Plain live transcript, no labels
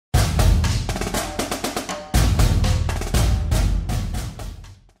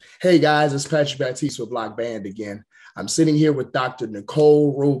Hey guys, it's Patrick Baptiste with Block Band again. I'm sitting here with Dr.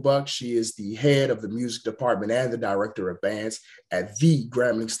 Nikole Roebuck. She is the head of the music department and the director of bands at the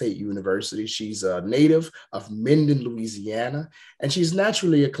Grambling State University. She's a native of Minden, Louisiana, and she's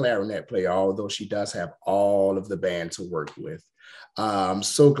naturally a clarinet player, although she does have all of the band to work with. I'm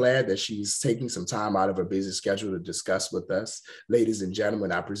so glad that she's taking some time out of her busy schedule to discuss with us. Ladies and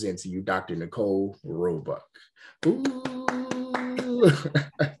gentlemen, I present to you Dr. Nikole Roebuck. Ooh.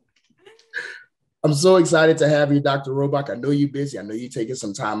 I'm so excited to have you, Dr. Roebuck. I know you're busy. I know you're taking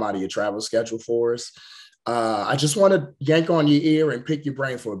some time out of your travel schedule for us. I just want to yank on your ear and pick your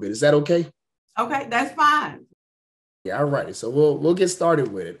brain for a bit. Is that okay? Okay, that's fine. Yeah, all right. So we'll get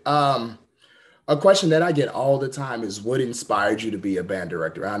started with it. A question that I get all the time is what inspired you to be a band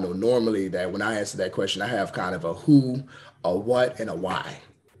director? I know normally that when I answer that question, I have kind of a who, a what, and a why.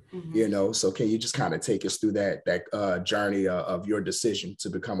 Mm-hmm. So can you just kind of take us through that journey of your decision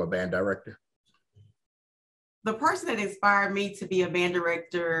to become a band director? The person that inspired me to be a band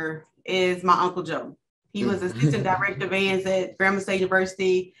director is my Uncle Joe. He was assistant director of bands at Grambling State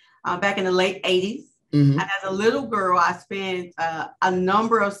University back in the late 80s. Mm-hmm. And as a little girl, I spent a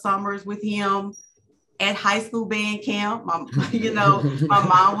number of summers with him at high school band camp. My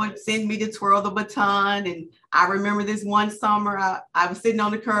mom would send me to twirl the baton. And I remember this one summer, I was sitting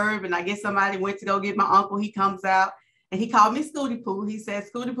on the curb and I guess somebody went to go get my uncle. He comes out. And he called me Scooty Poo. He said,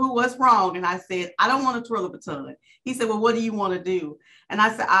 Scooty Poo, what's wrong? And I said, I don't want to twirl a baton. He said, well, what do you want to do? And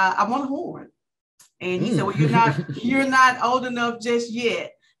I said, I want a horn. And he said, well, you're not old enough just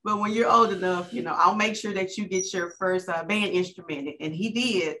yet. But when you're old enough, I'll make sure that you get your first band instrument. And he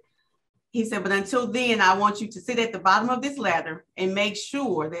did. He said, but until then, I want you to sit at the bottom of this ladder and make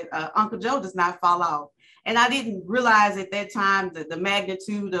sure that Uncle Joe does not fall off. And I didn't realize at that time the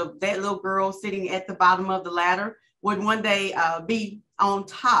magnitude of that little girl sitting at the bottom of the ladder would one day be on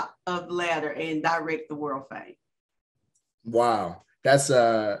top of the ladder and direct the world fame. Wow, that's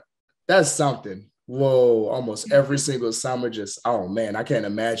something. Whoa, almost every single summer, oh man, I can't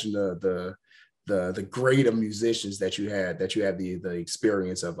imagine the grade of musicians that you had the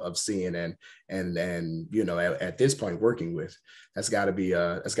experience of seeing and at this point working with. That's got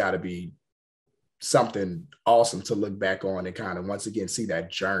to be something awesome to look back on and kind of once again see that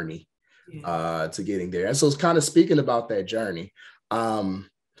journey. To getting there. And so it's kind of speaking about that journey.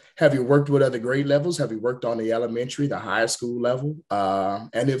 Have you worked with other grade levels? Have you worked on the elementary, the high school level?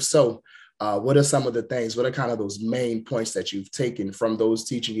 And if so, what are some of the things, what are kind of those main points that you've taken from those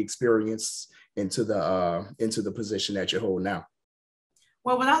teaching experience into the position that you hold now?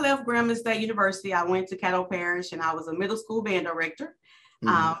 Well, when I left Grambling State University, I went to Caddo Parish and I was a middle school band director.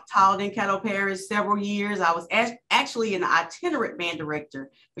 Taught in Caddo Parish several years. I was actually an itinerant band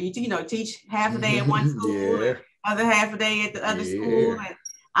director, where you teach half a day at one school, and other half a day at the other school,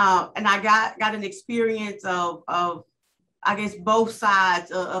 and I got an experience of I guess both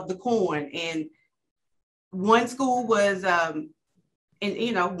sides of the coin. And one school was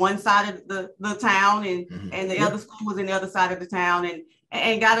in one side of the town, and the other school was in the other side of the town,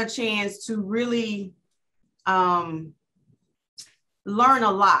 and got a chance to really learn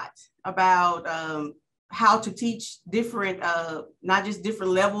a lot about how to teach different, not just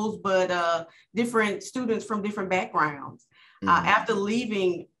different levels, but different students from different backgrounds. After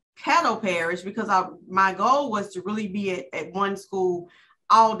leaving Caddo Parish, because my goal was to really be at one school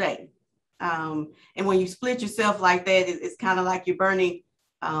all day. And when you split yourself like that, it's kind of like you're burning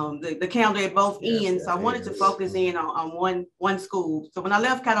the candle at both ends. So I wanted to focus in on one school. So when I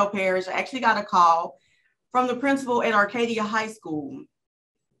left Caddo Parish, I actually got a call from the principal at Arcadia High School.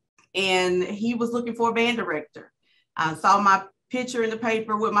 And he was looking for a band director. I saw my picture in the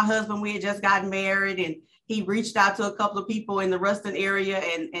paper with my husband. We had just gotten married, and he reached out to a couple of people in the Ruston area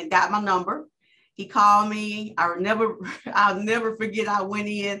and got my number. He called me. I'll never forget. I went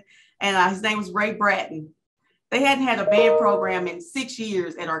in, and his name was Ray Bratton. They hadn't had a band program in 6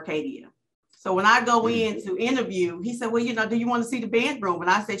 years at Arcadia. So when I go in to interview, he said, well, do you want to see the band room? And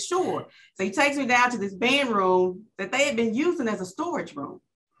I said, sure. So he takes me down to this band room that they had been using as a storage room.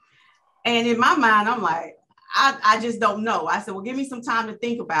 And in my mind, I'm like, I just don't know. I said, well, give me some time to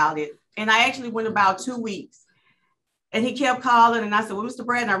think about it. And I actually went about 2 weeks. And he kept calling. And I said, well, Mr.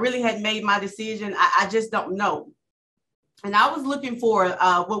 Bratton, I really hadn't made my decision. I just don't know. And I was looking for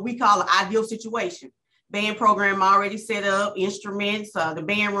what we call an ideal situation. Band program already set up, instruments, the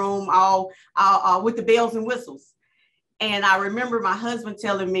band room, all with the bells and whistles. And I remember my husband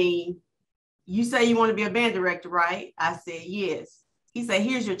telling me, you say you want to be a band director, right? I said, yes. He said,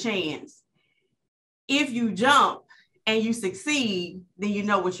 here's your chance. If you jump and you succeed, then you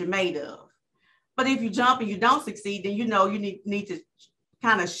know what you're made of. But if you jump and you don't succeed, then you know you need to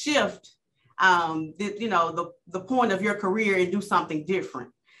kind of shift, the point of your career and do something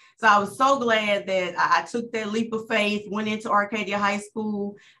different. So I was so glad that I took that leap of faith, went into Arcadia High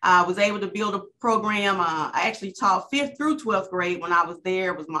School. I was able to build a program. I actually taught 5th through 12th grade when I was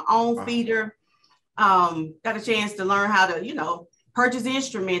there. It was my own feeder. Got a chance to learn how to, purchase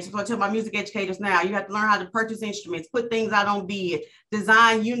instruments. So I tell my music educators now, you have to learn how to purchase instruments, put things out on bid,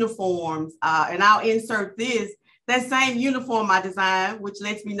 design uniforms. And I'll insert that same uniform I designed, which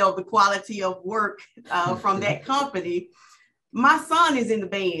lets me know the quality of work from that company. My son is in the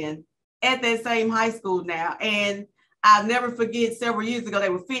band at that same high school now. And I'll never forget, several years ago, they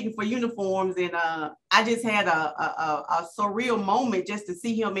were fitting for uniforms. And I just had a surreal moment just to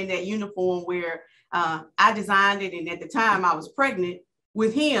see him in that uniform where I designed it. And at the time I was pregnant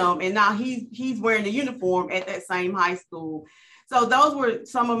with him. And now he's wearing the uniform at that same high school. So those were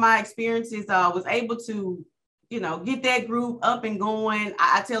some of my experiences. I was able to, get that group up and going.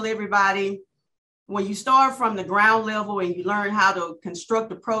 I tell everybody, when you start from the ground level and you learn how to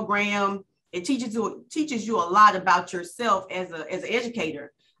construct a program, it teaches you a lot about yourself as an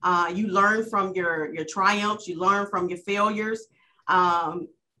educator. You learn from your triumphs, you learn from your failures. And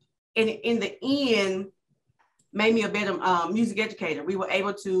in the end, made me a better music educator. We were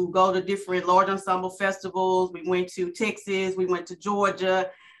able to go to different large ensemble festivals. We went to Texas, we went to Georgia.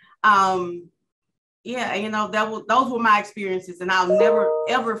 Those were my experiences, and I'll never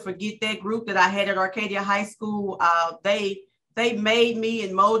ever forget that group that I had at Arcadia High School. They made me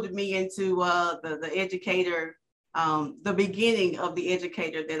and molded me into the educator, the beginning of the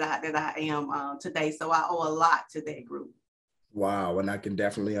educator that I am today. So I owe a lot to that group. Wow, and I can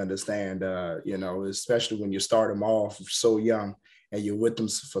definitely understand, especially when you start them off so young and you're with them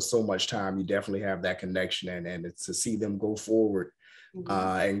for so much time, you definitely have that connection, and it's to see them go forward.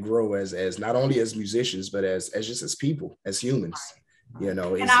 And grow as not only as musicians, but as just as people, as humans, And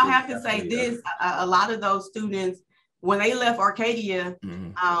I'll have to say this, a lot of those students, when they left Arcadia,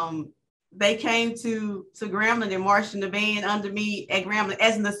 they came to Grambling and marched in the band under me at Grambling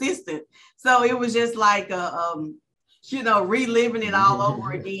as an assistant. So it was just like, reliving it all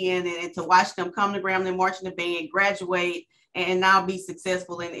over again, and to watch them come to Grambling, march in the band, graduate, and now be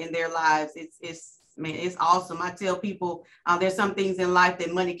successful in their lives. It's awesome. I tell people there's some things in life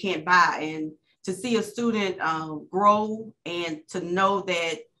that money can't buy, and to see a student grow and to know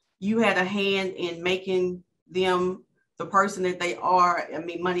that you had a hand in making them the person that they are,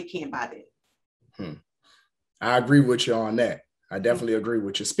 money can't buy that. I agree with you on that. I definitely agree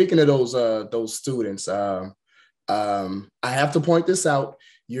with you. Speaking of those students, I have to point this out.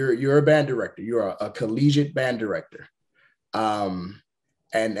 You're a band director. You're a collegiate band director.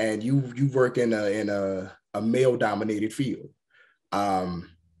 And you work in a male dominated field.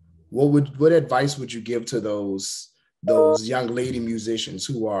 What advice would you give to those young lady musicians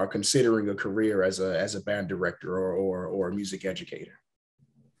who are considering a career as a band director or a music educator?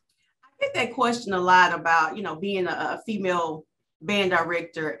 I get that question a lot about, being a female band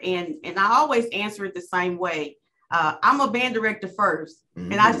director, and I always answer it the same way. I'm a band director first,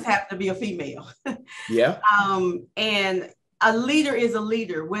 and I just happen to be a female. Yeah. And a leader is a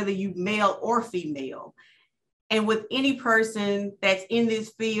leader, whether you male or female. And with any person that's in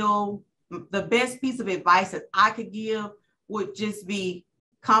this field, the best piece of advice that I could give would just be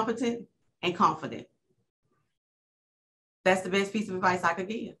competent and confident. That's the best piece of advice I could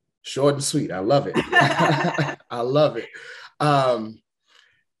give. Short and sweet. I love it. I love it. Well,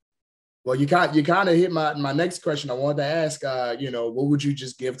 you kind of hit my next question. I wanted to ask, what would you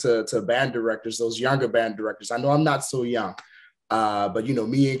just give to band directors, those younger band directors? I know I'm not so young. But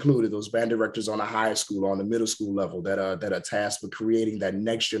me included, those band directors on the high school, on the middle school level that are tasked with creating that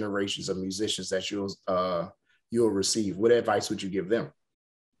next generations of musicians that you'll receive. What advice would you give them?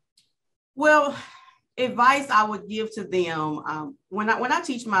 Well, advice I would give to them, when I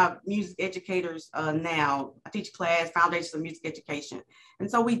teach my music educators now, I teach class Foundations of Music Education,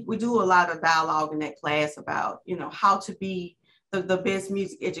 and so we do a lot of dialogue in that class about how to be the best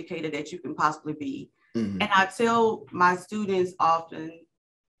music educator that you can possibly be. And I tell my students often,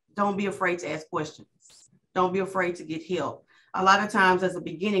 don't be afraid to ask questions. Don't be afraid to get help. A lot of times as a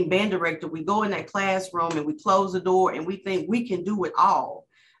beginning band director, we go in that classroom and we close the door and we think we can do it all,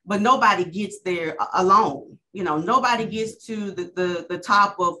 but nobody gets there alone. Nobody gets to the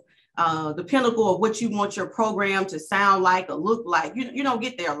top of the pinnacle of what you want your program to sound like or look like. You don't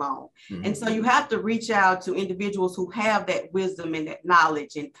get there alone. And so you have to reach out to individuals who have that wisdom and that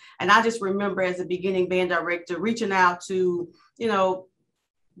knowledge. And I just remember as a beginning band director, reaching out to,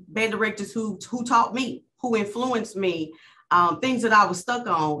 band directors who taught me, who influenced me, things that I was stuck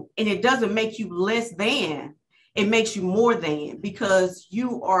on. And it doesn't make you less than. it makes you more than, because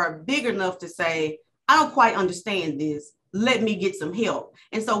you are big enough to say, I don't quite understand this. Let me get some help.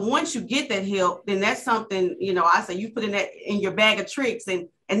 And so once you get that help, then that's something, you know, I say you put in that in your bag of tricks, and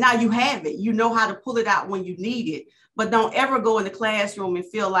now you have it. You know how to pull it out when you need it. But don't ever go in the classroom and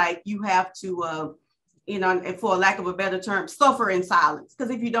feel like you have to, you know, and for lack of a better term, suffer in silence.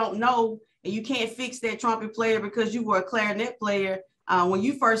 Because if you don't know and you can't fix that trumpet player because you were a clarinet player when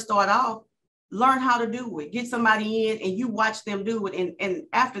you first start off, learn how to do it. Get somebody in and you watch them do it. And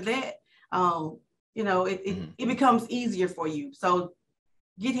after that, you know, it becomes easier for you. So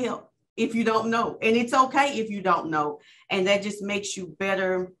get help if you don't know. And it's okay if you don't know. And that just makes you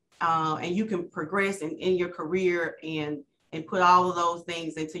better. And you can progress in your career and put all of those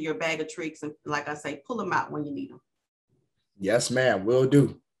things into your bag of tricks. And like I say, pull them out when you need them. Yes, ma'am. Will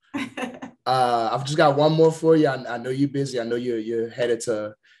do. I've just got one more for you. I know you're busy. I know you're headed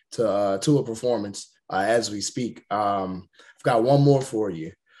to a performance as we speak. I've got one more for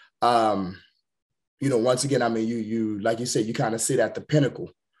you. You know, once again, I mean, you like you said, you kind of sit at the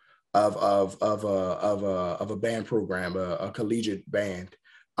pinnacle of a band program, a collegiate band.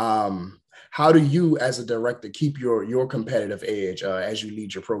 How do you, as a director, keep your competitive edge as you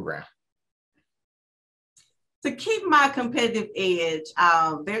lead your program? To keep my competitive edge,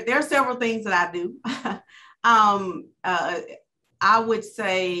 there are several things that I do. I would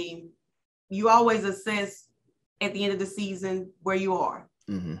say you always assess at the end of the season where you are.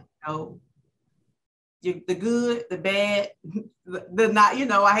 Mm-hmm. You know, the good, the bad, the not, you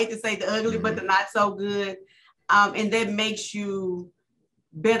know, I hate to say the ugly, mm-hmm. but the not so good. And that makes you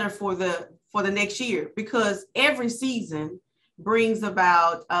better for the next year, because every season brings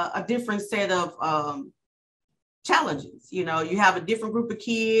about a different set of challenges. You know, you have a different group of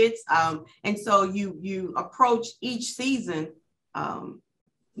kids. And so you approach each season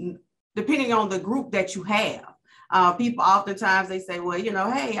depending on the group that you have. People oftentimes they say, well, you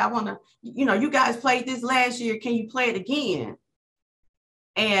know, hey, I want to, you know, you guys played this last year. Can you play it again?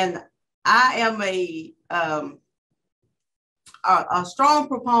 And I am a strong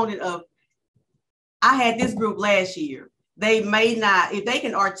proponent of, I had this group last year. They may not, if they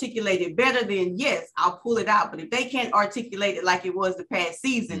can articulate it better, then yes, I'll pull it out. But if they can't articulate it like it was the past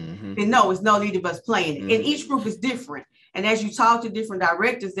season, mm-hmm. then no, it's no need of us playing it. Mm-hmm. And each group is different. And as you talk to different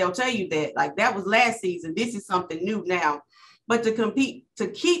directors, they'll tell you that, like, that was last season. This is something new now. But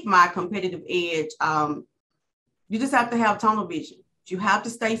to keep my competitive edge, you just have to have tunnel vision. You have to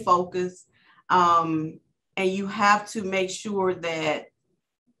stay focused. And you have to make sure that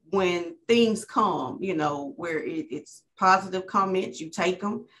when things come, you know, where it's positive comments, you take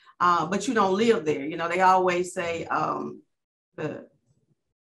them, but you don't live there. You know, they always say the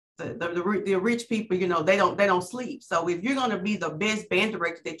rich people, you know, they don't sleep. So if you're going to be the best band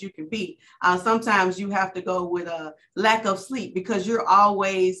director that you can be, sometimes you have to go with a lack of sleep, because you're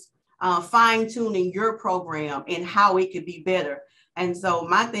always fine tuning your program and how it could be better. And so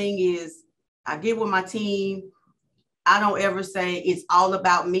my thing is, I get with my team. I don't ever say it's all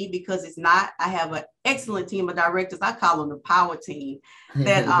about me, because it's not. I have an excellent team of directors. I call them the power team,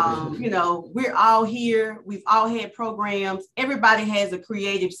 that, you know, we're all here. We've all had programs. Everybody has a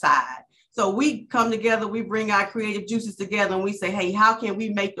creative side. So we come together, we bring our creative juices together, and we say, hey, how can we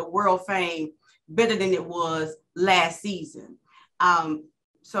make the world fame better than it was last season?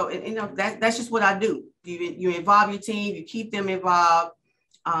 So, you know, that's just what I do. You involve your team, you keep them involved,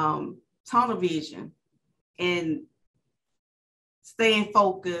 tunnel vision, and staying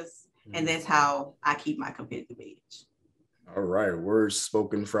focused, and that's how I keep my competitive edge. All right, words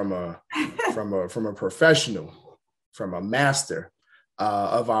spoken from a professional, from a master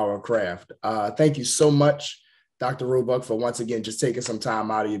of our craft. Thank you so much, Dr. Roebuck, for once again just taking some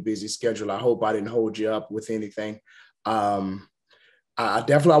time out of your busy schedule. I hope I didn't hold you up with anything. I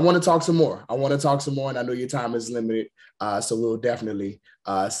want to talk some more. And I know your time is limited, so we'll definitely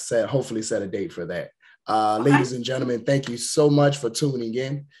hopefully set a date for that. Ladies and gentlemen, thank you so much for tuning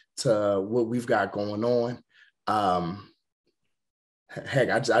in to what we've got going on. Heck,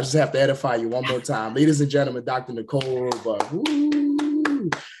 I just have to edify you one more time. Ladies and gentlemen, Dr. Nikole Roebuck. Woo!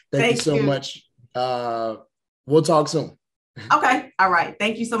 Thank you so much. We'll talk soon. Okay. All right.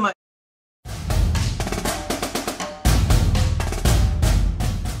 Thank you so much.